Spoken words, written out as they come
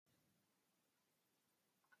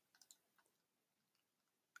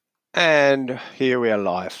And here we are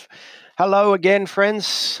live. Hello again,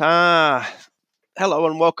 friends. Hello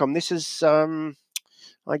and welcome. This is, I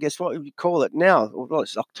guess, what we call it now. Well,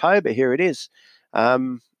 it's October. Here it is. But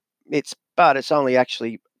it's only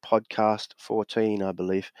actually podcast 14, I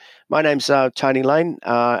believe. My name's Tony Lane,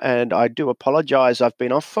 and I do apologise. I've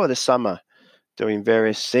been off for the summer doing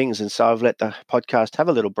various things, and so I've let the podcast have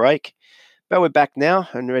a little break. But we're back now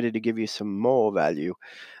and ready to give you some more value.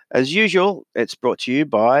 As usual, it's brought to you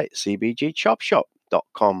by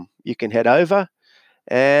cbgchopshop.com. You can head over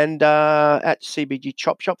and at CBG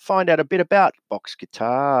Chop Shop, find out a bit about Box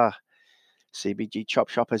Guitar. CBG Chop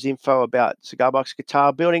Shop has info about cigar box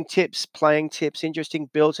guitar, building tips, playing tips, interesting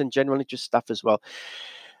builds, and general interest stuff as well.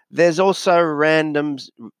 There's also random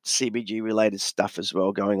CBG related stuff as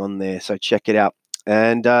well going on there, so check it out.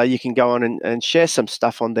 And you can go on and share some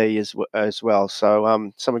stuff on there as well.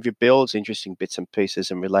 So some of your builds, interesting bits and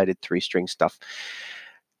pieces, and related three-string stuff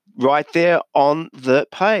right there on the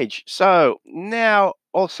page. So now,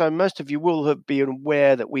 also, most of you will have been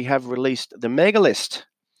aware that we have released the Mega List.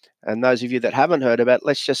 And those of you that haven't heard about it,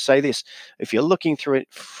 let's just say this. If you're looking through it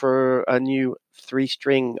for a new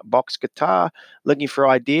three-string box guitar, looking for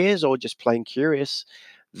ideas, or just plain curious,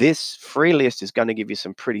 this free list is going to give you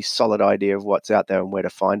some pretty solid idea of what's out there and where to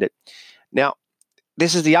find it. Now,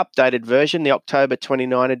 this is the updated version, the October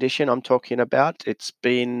 29 edition I'm talking about. It's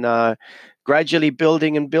been gradually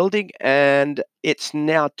building, and it's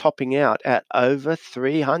now topping out at over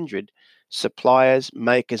 300 suppliers,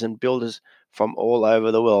 makers, and builders from all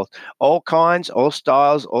over the world. All kinds, all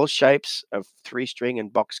styles, all shapes of three-string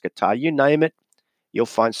and box guitar. You name it, you'll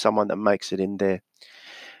find someone that makes it in there.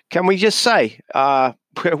 Can we just say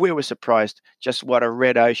we were surprised just what a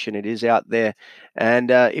red ocean it is out there.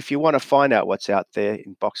 And if you want to find out what's out there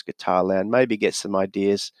in box guitar land, maybe get some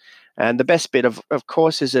ideas. And the best bit, of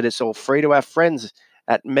course, is that it's all free to our friends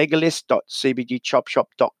at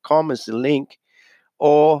megalist.cbgchopshop.com is the link.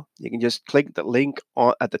 Or you can just click the link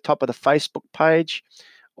at the top of the Facebook page,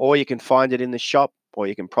 or you can find it in the shop, or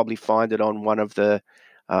you can probably find it on one of the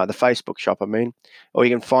Facebook shop, or you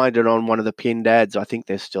can find it on one of the pinned ads. I think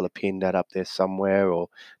there's still a pinned ad up there somewhere, or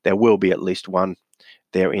there will be at least one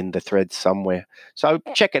there in the thread somewhere. So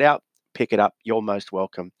check it out, pick it up. You're most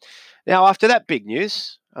welcome. Now, after that big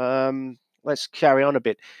news, let's carry on a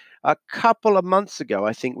bit. A couple of months ago,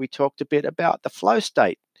 I think we talked a bit about the flow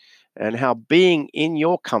state and how being in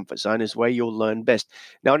your comfort zone is where you'll learn best.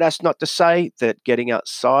 Now, that's not to say that getting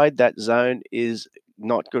outside that zone is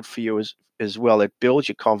not good for you as well. It builds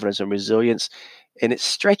your confidence and resilience, and it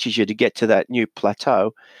stretches you to get to that new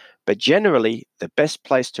plateau. But generally, the best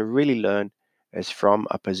place to really learn is from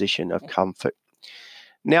a position of comfort.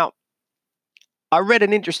 Now, I read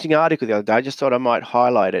an interesting article the other day. I just thought I might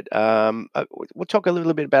highlight it. We'll talk a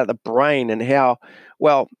little bit about the brain and how,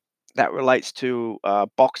 well, that relates to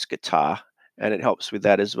box guitar, and it helps with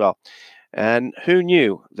that as well. And who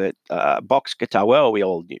knew that box guitar? Well, we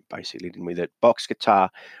all knew, basically, didn't we, that box guitar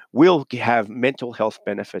will have mental health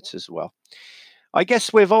benefits as well. I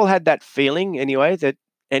guess we've all had that feeling anyway, that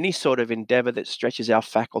any sort of endeavor that stretches our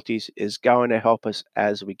faculties is going to help us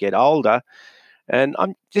as we get older. And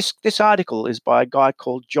this article is by a guy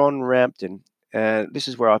called John Rampton. And this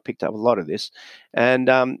is where I picked up a lot of this. And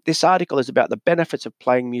this article is about the benefits of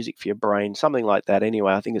playing music for your brain, something like that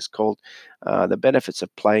anyway. I think it's called The Benefits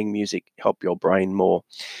of Playing Music Help Your Brain More.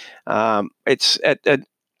 It's a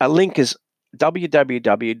link is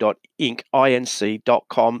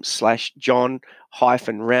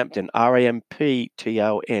www.inc.com/John-Rampton, Rampton.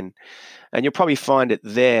 And you'll probably find it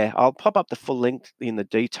there. I'll pop up the full link in the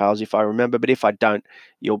details if I remember, but if I don't,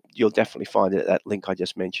 you'll definitely find it at that link I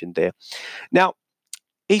just mentioned there. Now,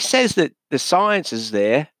 he says that the science is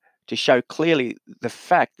there to show clearly the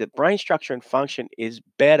fact that brain structure and function is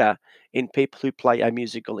better in people who play a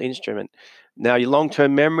musical instrument. Now, your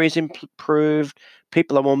long-term memory is improved,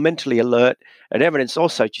 people are more mentally alert, and evidence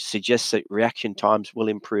also suggests that reaction times will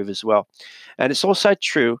improve as well. And it's also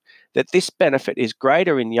true that this benefit is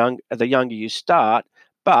greater in the younger you start,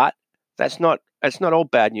 but that's not all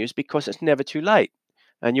bad news, because it's never too late,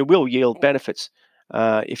 and you will yield benefits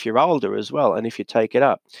if you're older as well, and if you take it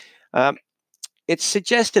up. It's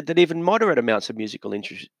suggested that even moderate amounts of musical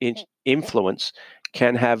influence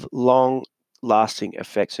can have long-lasting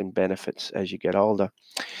effects and benefits as you get older.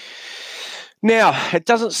 Now, it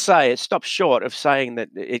stops short of saying that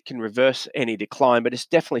it can reverse any decline, but it's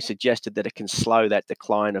definitely suggested that it can slow that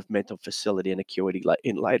decline of mental facility and acuity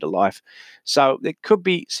in later life. So it could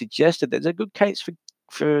be suggested that there's a good case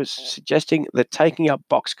for suggesting that taking up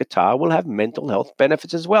box guitar will have mental health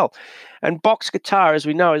benefits as well. And box guitar, as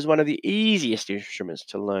we know, is one of the easiest instruments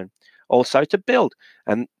to learn. also to build.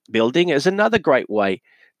 And building is another great way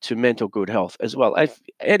to mental good health as well. If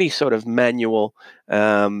any sort of manual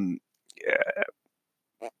um,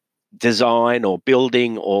 design or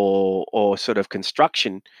building or sort of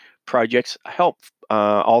construction projects help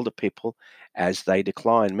older people as they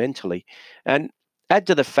decline mentally. And add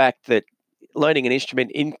to the fact that learning an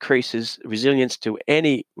instrument increases resilience to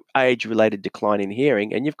any age-related decline in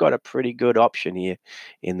hearing, and you've got a pretty good option here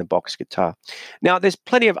in the box guitar. Now, there's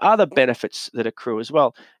plenty of other benefits that accrue as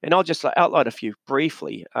well, and I'll just outline a few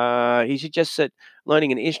briefly. He suggests that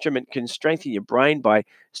learning an instrument can strengthen your brain by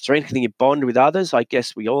strengthening your bond with others. I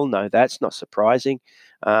guess we all know that's not surprising.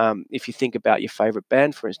 If you think about your favorite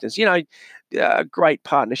band, for instance, great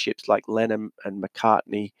partnerships like Lennon and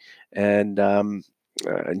McCartney and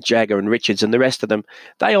Jagger and Richards and the rest of them,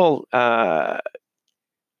 they all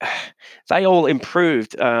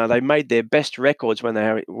improved. They made their best records when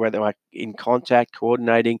they were in contact,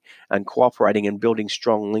 coordinating, and cooperating, and building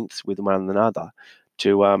strong links with one another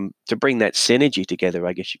to bring that synergy together,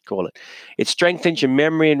 I guess you'd call it. It strengthens your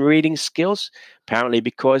memory and reading skills, apparently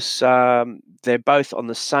because they're both on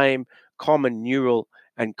the same common neural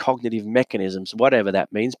and cognitive mechanisms, whatever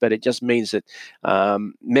that means. But it just means that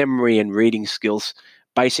memory and reading skills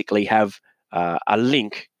basically have a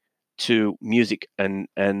link to music and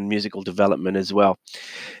musical development as well.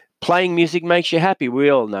 Playing music makes you happy.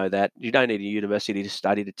 We all know that. You don't need a university to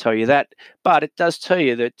study to tell you that. But it does tell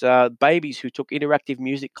you that babies who took interactive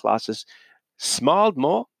music classes smiled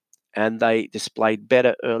more and they displayed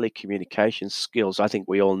better early communication skills. I think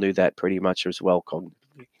we all knew that pretty much as well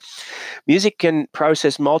cognitively. Music can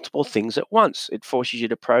process multiple things at once. It forces you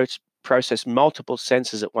to process multiple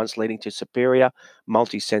senses at once, leading to superior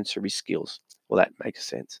multisensory skills. Well, that makes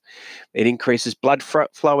sense. It increases blood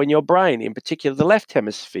flow in your brain, in particular the left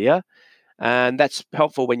hemisphere, and that's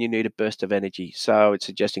helpful when you need a burst of energy. So it's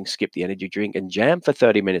suggesting skip the energy drink and jam for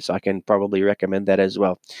 30 minutes. I can probably recommend that as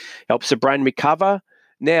well. Helps the brain recover.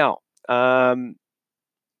 Now, for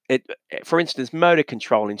instance, motor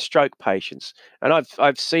control in stroke patients, and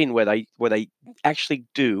I've seen where they actually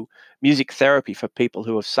do music therapy for people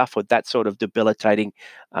who have suffered that sort of debilitating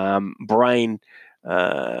brain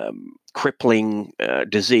crippling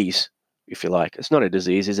disease, if you like. It's not a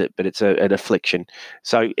disease, is it? But it's an affliction.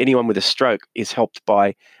 So anyone with a stroke is helped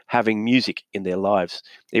by having music in their lives.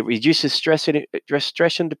 It reduces stress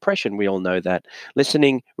and depression. We all know that.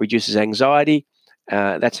 Listening reduces anxiety.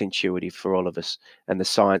 That's intuitive for all of us, and the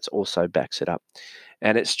science also backs it up.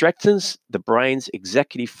 And it strengthens the brain's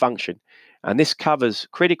executive function, and this covers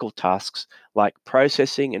critical tasks like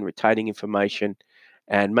processing and retaining information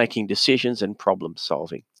and making decisions and problem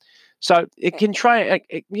solving. So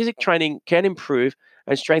music training can improve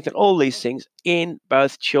and strengthen all these things in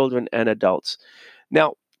both children and adults.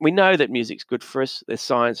 Now, we know that music's good for us. The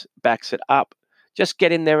science backs it up. Just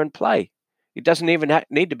get in there and play. It doesn't even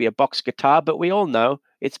need to be a box guitar, but we all know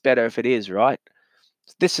it's better if it is, right?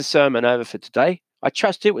 This is sermon over for today. I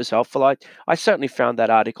trust it was helpful. I certainly found that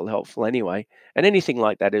article helpful anyway. And anything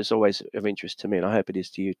like that is always of interest to me, and I hope it is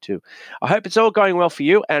to you too. I hope it's all going well for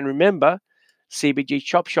you. And remember, CBG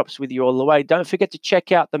Chop Shop's with you all the way. Don't forget to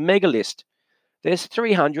check out the mega list. There's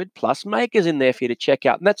 300 plus makers in there for you to check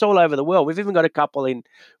out, and that's all over the world. We've even got a couple I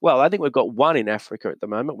think we've got one in Africa at the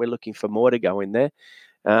moment. We're looking for more to go in there.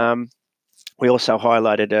 We also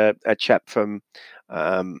highlighted a chap from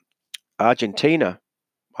Argentina,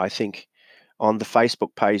 I think, on the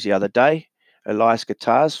Facebook page the other day, Elias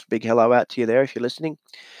Guitars. Big hello out to you there if you're listening.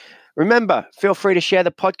 Remember, feel free to share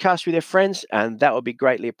the podcast with your friends, and that would be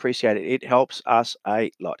greatly appreciated. It helps us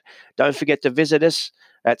a lot. Don't forget to visit us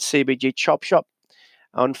at CBG Chop Shop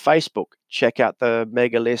on Facebook. Check out the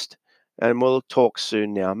mega list, and we'll talk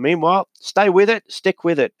soon now. Meanwhile, stay with it, stick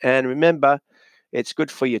with it, and remember, it's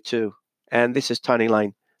good for you too. And this is Tony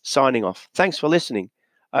Lane signing off. Thanks for listening.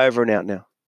 Over and out now.